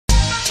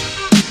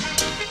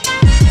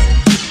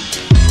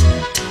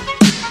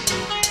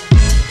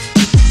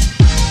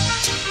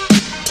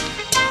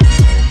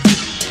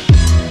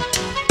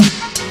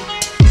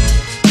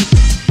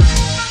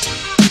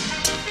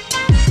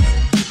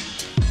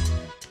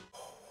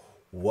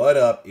What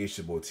up? It's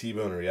your boy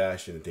T-Bone on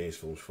Reaction to Danish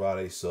Films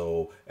Friday.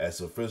 So, as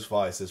the first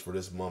five says for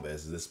this month,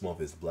 as this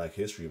month is Black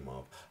History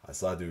Month, I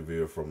decided to do a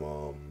video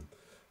from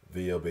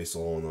video based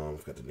on I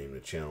forgot the name of the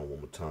channel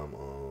one more time.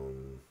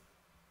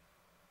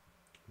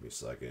 Give me a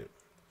second.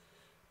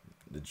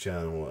 The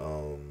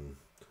channel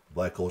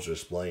Black Culture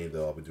Explained.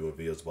 I'll be doing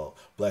videos about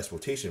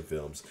Blaxploitation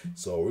films.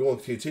 So we're going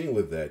to continue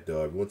with that.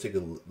 We're going to take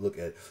a look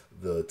at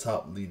the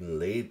top leading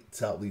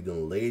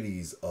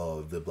ladies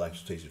of the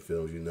Blaxploitation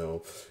films. You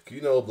know,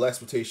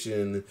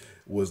 Blaxploitation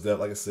was that,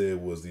 like I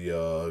said, was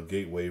the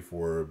gateway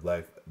for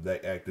black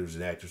actors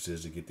and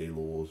actresses to get their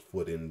little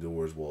foot in the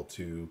door as well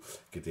too,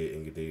 get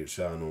their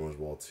shine on as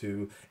well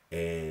too,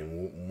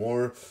 and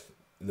more.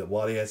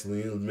 While they had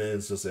some men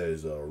such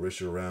as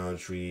Richard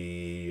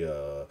Roundtree,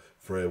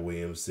 Fred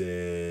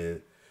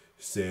Williamson,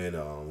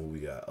 who we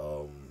got,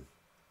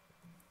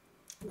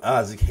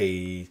 Isaac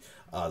Hayes,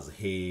 what's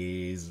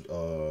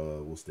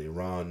the name,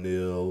 Ron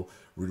Neal,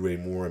 Rudy Ray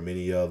Moore, and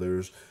many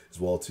others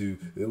as well too.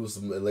 There was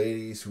some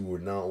ladies who were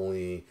not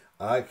only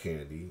eye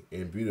candy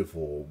and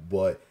beautiful,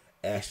 but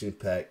action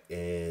packed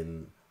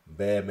and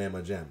bad man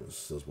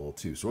pajamas as well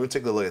too. So we're gonna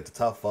take a look at the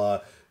top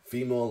 5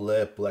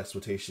 female-led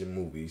Blaxploitation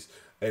movies.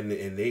 And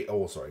they,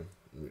 oh sorry,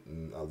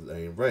 I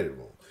ain't read it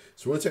wrong.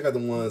 So we're gonna check out the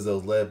ones that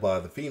was led by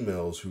the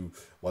females, who,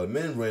 while the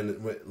men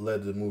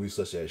led the movies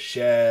such as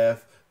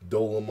Shaft,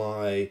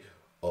 Dolomite,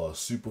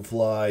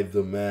 Superfly,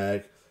 The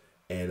Mac,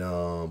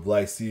 and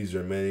Black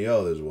Caesar, and many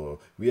others. Well,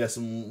 we had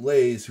some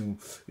ladies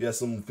we had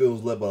some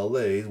films led by the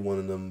ladies. One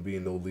of them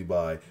being only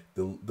by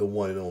the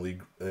one and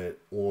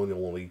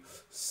only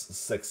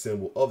sex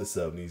symbol of the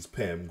 '70s,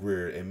 Pam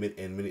Grier, and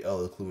many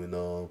others,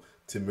 including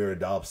Tamara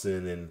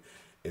Dobson and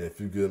a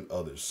few good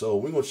others. So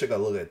we're going to check out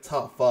a look at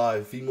top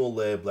 5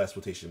 female-led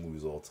Blaxploitation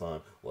movies of all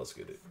time. Let's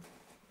get it.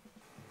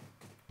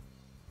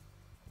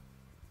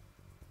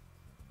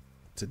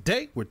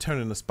 Today, we're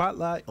turning the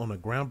spotlight on a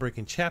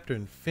groundbreaking chapter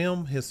in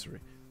film history,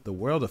 the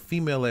world of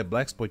female-led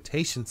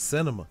Blaxploitation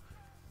cinema.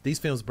 These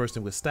films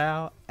bursting with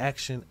style,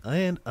 action,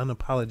 and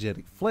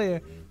unapologetic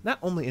flair, not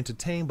only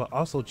entertained but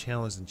also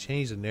challenged and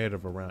changed the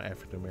narrative around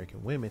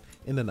African-American women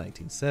in the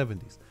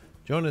 1970s.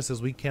 Join us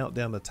as we count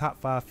down the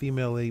top 5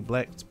 female-led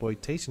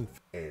Blaxploitation.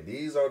 And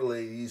these are the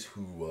ladies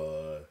who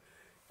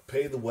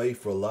paved the way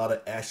for a lot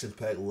of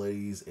action-packed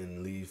ladies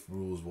and lead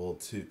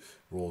roles too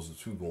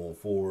going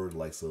forward.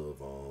 Likes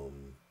of I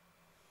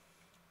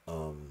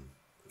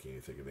can't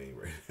even think of any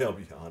right now. I'll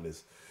be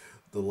honest.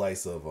 The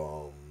likes of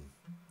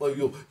well,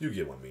 you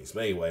get what I mean.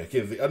 But anyway,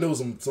 I know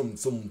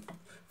some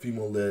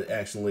female-led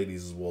action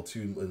ladies as well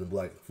too in the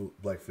black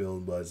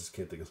film, but I just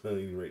can't think of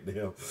any right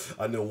now.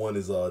 I know one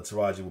is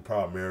Taraji with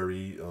Proud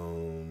Mary,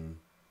 Queen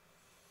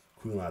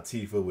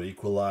Latifah with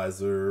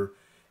Equalizer,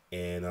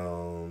 and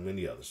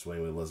many others. So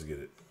anyway, let's get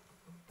it.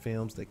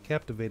 Films that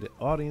captivated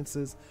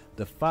audiences,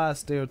 defied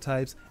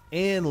stereotypes,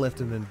 and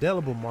left an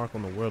indelible mark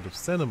on the world of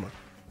cinema.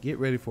 Get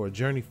ready for a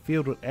journey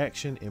filled with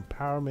action,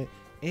 empowerment,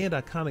 and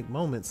iconic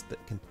moments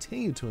that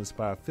continue to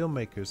inspire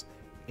filmmakers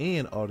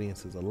and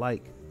audiences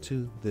alike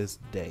to this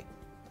day.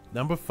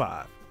 Number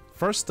 5.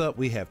 First up,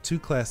 we have 2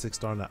 classics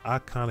starring the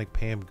iconic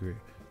Pam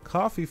Grier,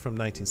 Coffee from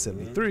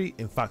 1973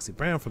 and Foxy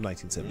Brown from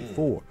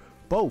 1974,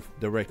 both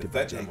directed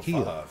by Jack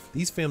Hill.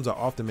 These films are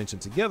often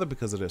mentioned together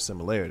because of their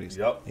similarities.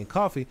 In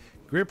Coffee,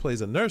 Grier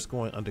plays a nurse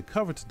going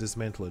undercover to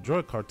dismantle a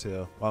drug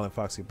cartel, while in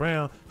Foxy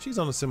Brown, she's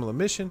on a similar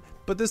mission,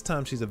 but this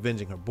time she's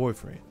avenging her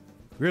boyfriend.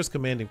 Grier's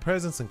commanding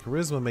presence and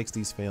charisma makes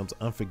these films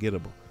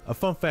unforgettable. A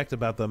fun fact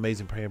about the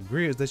amazing Pam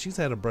Grier is that she's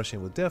had a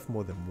brush-in with death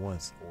more than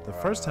once. Wow. The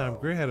first time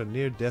Grier had a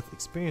near-death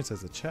experience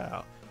as a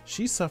child.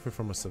 She suffered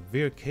from a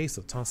severe case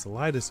of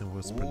tonsillitis and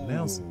was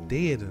pronounced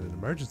dead in an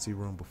emergency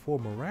room before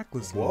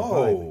miraculously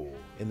reviving.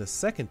 And the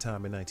second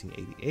time in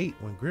 1988,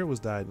 when Grier was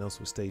diagnosed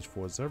with stage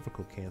 4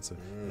 cervical cancer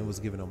and was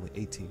given only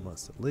 18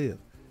 months to live.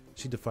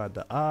 She defied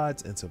the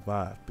odds and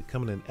survived,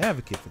 becoming an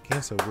advocate for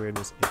cancer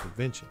awareness and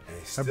prevention.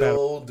 Her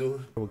battle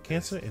with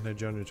cancer and her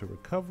journey to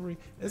recovery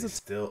is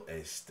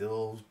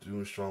still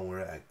doing strong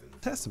work acting.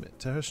 Testament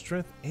to her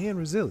strength and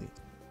resilience.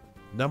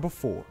 Number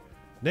 4.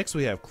 Next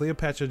we have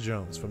Cleopatra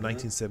Jones from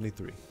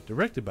 1973,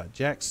 directed by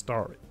Jack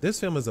Starrett. This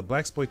film is a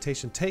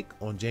Blaxploitation take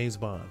on James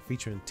Bond,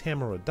 featuring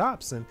Tamara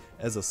Dobson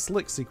as a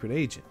slick secret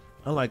agent.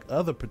 Unlike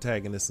other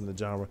protagonists in the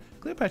genre,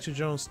 Cleopatra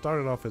Jones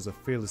started off as a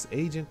fearless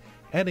agent,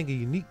 adding a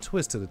unique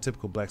twist to the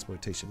typical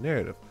Blaxploitation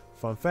narrative.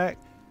 Fun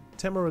fact,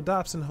 Tamara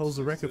Dobson holds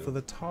the record for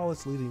the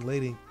tallest leading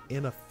lady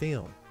in a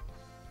film.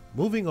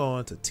 Moving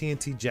on to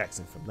TNT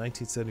Jackson from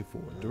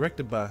 1974,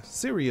 directed by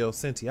Cirio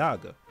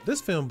Santiago.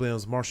 This film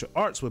blends martial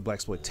arts with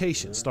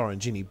Blaxploitation, starring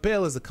Jeannie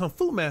Bell as a kung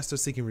fu master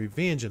seeking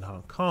revenge in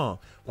Hong Kong.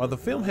 While the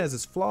film has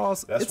its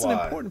flaws, it's an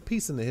important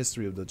piece in the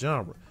history of the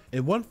genre.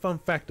 And one fun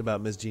fact about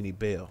Miss Jeannie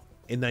Bell.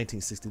 In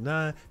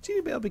 1969,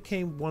 Jeannie Bell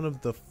became one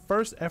of the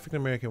first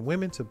African-American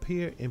women to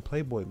appear in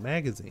Playboy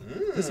magazine.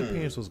 This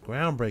appearance was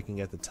groundbreaking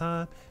at the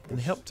time and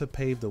helped to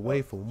pave the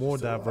way for more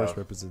diverse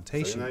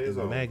representation in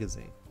the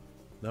magazine.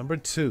 Number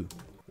 2.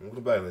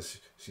 Look back.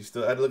 She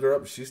still, I had to look her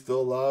up. She's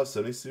still alive,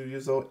 72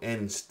 years old,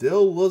 and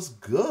still looks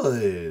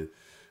good.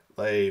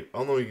 Like, I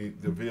don't know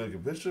if the video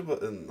get picture,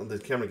 but and the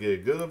camera get a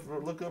good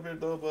look up here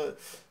though. But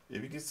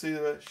if you can see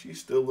that, she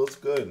still looks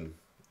good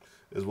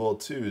as well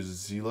too.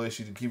 Is she like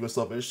she keep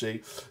herself in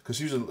shape?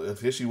 Because I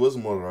guess she was a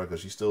model, because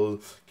she still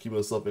keeping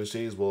herself in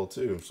shape as well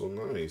too. So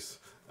nice.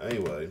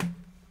 Anyway,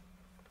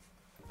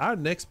 our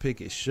next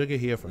pick is Sugar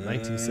Hill from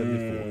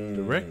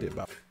 1974, directed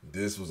by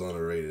this was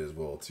underrated as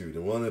well too.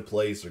 The one that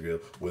plays Sugar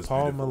was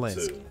Paul beautiful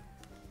Malasky. too.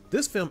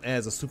 This film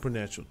adds a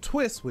supernatural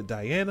twist with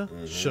Diana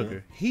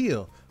Sugar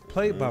Hill,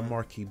 played by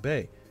Marquis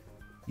Bay.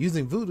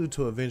 Using voodoo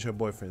to avenge her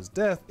boyfriend's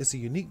death, it's a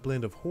unique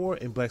blend of horror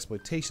and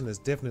blaxploitation that's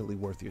definitely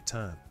worth your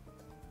time.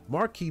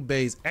 Marquis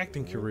Bay's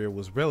acting career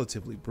was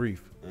relatively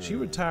brief. She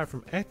retired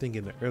from acting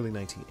in the early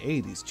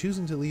 1980s,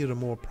 choosing to lead a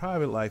more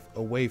private life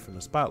away from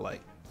the spotlight.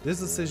 This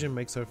decision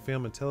makes her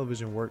film and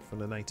television work from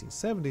the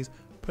 1970s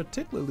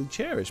particularly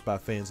cherished by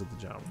fans of the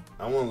genre.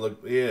 I want to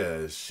look.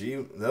 Yeah,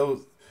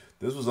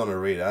 this was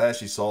underrated. I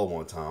actually saw it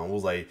one time. It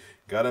was like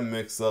got to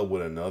mix up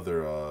with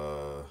another.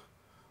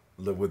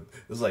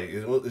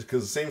 It's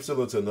because same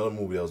similar to another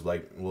movie that was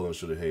like William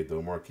should have hated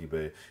though. Marquis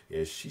Bay.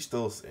 Yeah, she's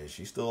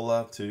still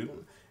alive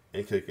too,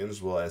 and kicking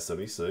as well at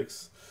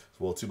 76.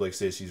 Well, too, like I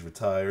said, she's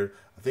retired.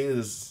 I think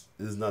this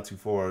is not too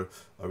far.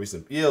 It was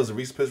a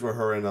recent picture of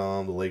her and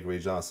the late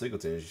great John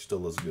Singleton. She still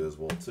looks good as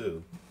well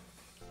too.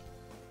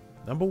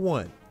 Number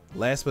 1.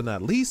 Last but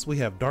not least, we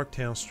have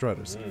Darktown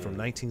Strutters from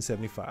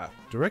 1975.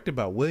 Directed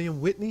by William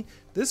Whitney,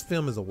 this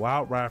film is a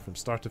wild ride from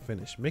start to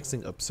finish,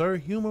 mixing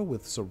absurd humor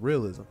with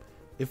surrealism.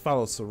 It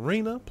follows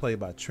Serena, played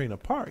by Trina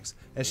Parks,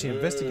 as she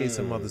investigates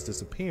her mother's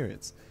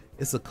disappearance.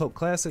 It's a cult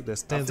classic that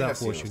stands out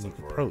for its unique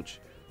approach.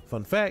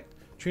 Fun fact,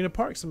 Trina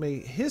Parks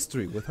made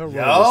history with her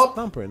role as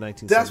Thumper in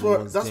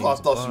 1971's That's what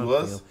I thought she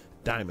was. Film,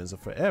 Diamonds Are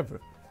Forever.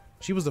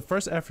 She was the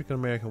first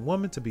African-American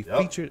woman to be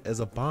featured as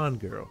a Bond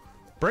girl.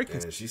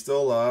 And she's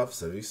still alive,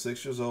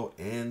 76 years old,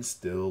 and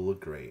still look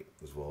great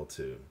as well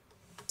too.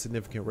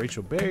 Significant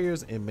racial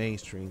barriers in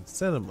mainstream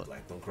cinema.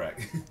 Black don't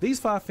crack. These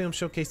 5 films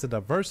showcase the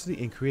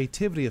diversity and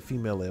creativity of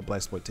female-led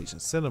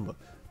blaxploitation cinema.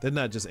 They're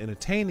not just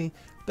entertaining,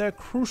 they're a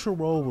crucial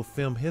role with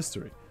film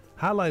history,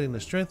 highlighting the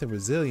strength and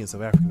resilience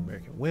of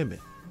African-American women.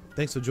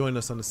 Thanks for joining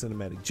us on the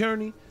cinematic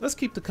journey. Let's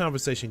keep the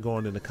conversation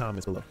going in the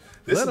comments below.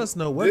 Let us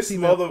know what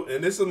female...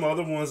 And there's some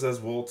other ones as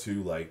well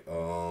too, like the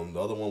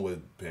other one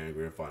with Pam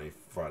Grier,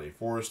 Friday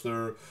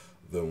Forrester,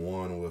 the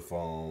one with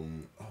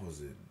what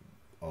was it?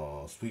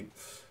 Sweet,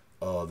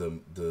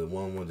 the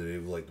one where they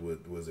like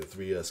was it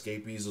 3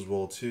 escapees as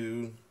well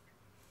too.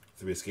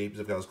 3 escapees.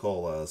 I forgot it was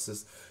called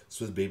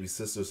Swiss Baby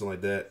Sister or something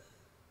like that.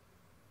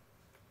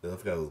 I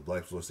forgot it was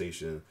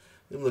Blaxploitation.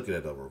 Let me look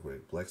at that up real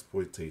quick.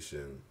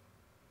 Blaxploitation.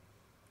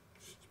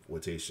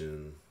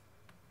 Exploitation.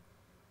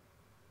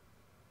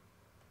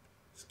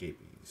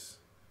 Escapees.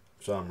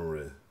 I'm trying to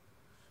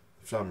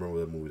remember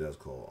what movie that's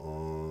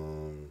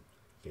called.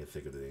 Can't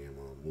think of the damn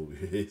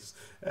movie.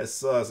 That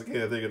sucks. I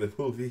can't think of the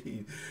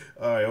movie.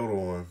 Alright, hold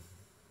on.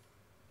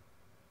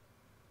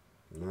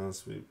 Nah,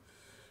 sweet.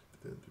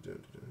 The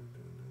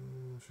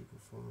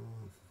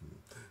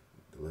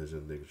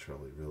Legend of Nigga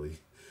Charlie, really.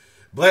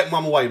 Black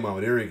Mama, White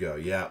Mama. There we go.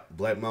 Yeah,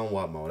 Black Mama,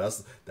 White Mama.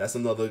 That's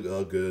another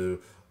good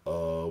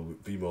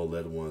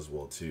female-led one as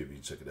well too. Be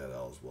checking that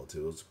out as well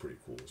too. It's pretty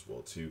cool as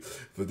well too.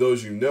 For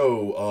those you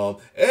know,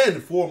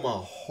 and for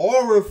my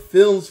horror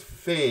films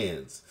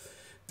fans,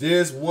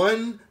 there's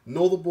one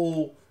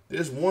notable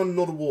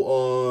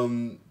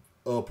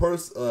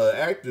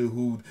actor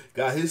who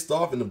got his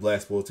start in the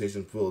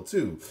blaxploitation field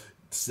too.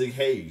 Sig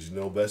Hayes,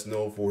 best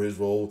known for his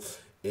role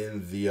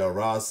in the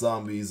Rob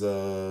Zombies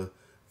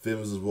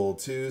films as well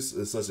too,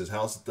 such as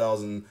House of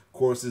Thousand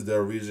Corpses, The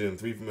Origin, and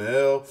 3 from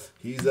Hell.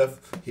 He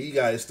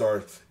got his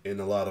start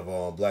in a lot of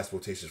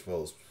blaxploitation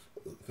films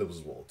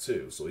as well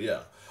too. So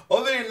yeah.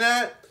 Other than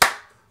that,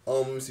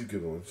 let me see,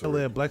 keep going.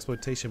 Sorry.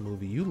 Blaxploitation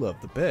movie you love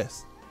the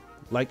best.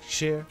 Like,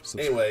 share,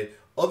 subscribe. Anyway,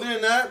 other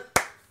than that,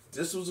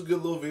 this was a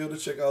good little video to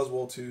check out as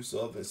well too.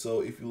 So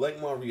if you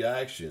like my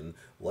reaction,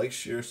 like,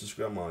 share,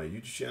 subscribe my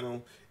YouTube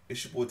channel.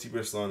 It's your boy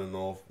T-Bear signing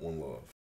off. One love.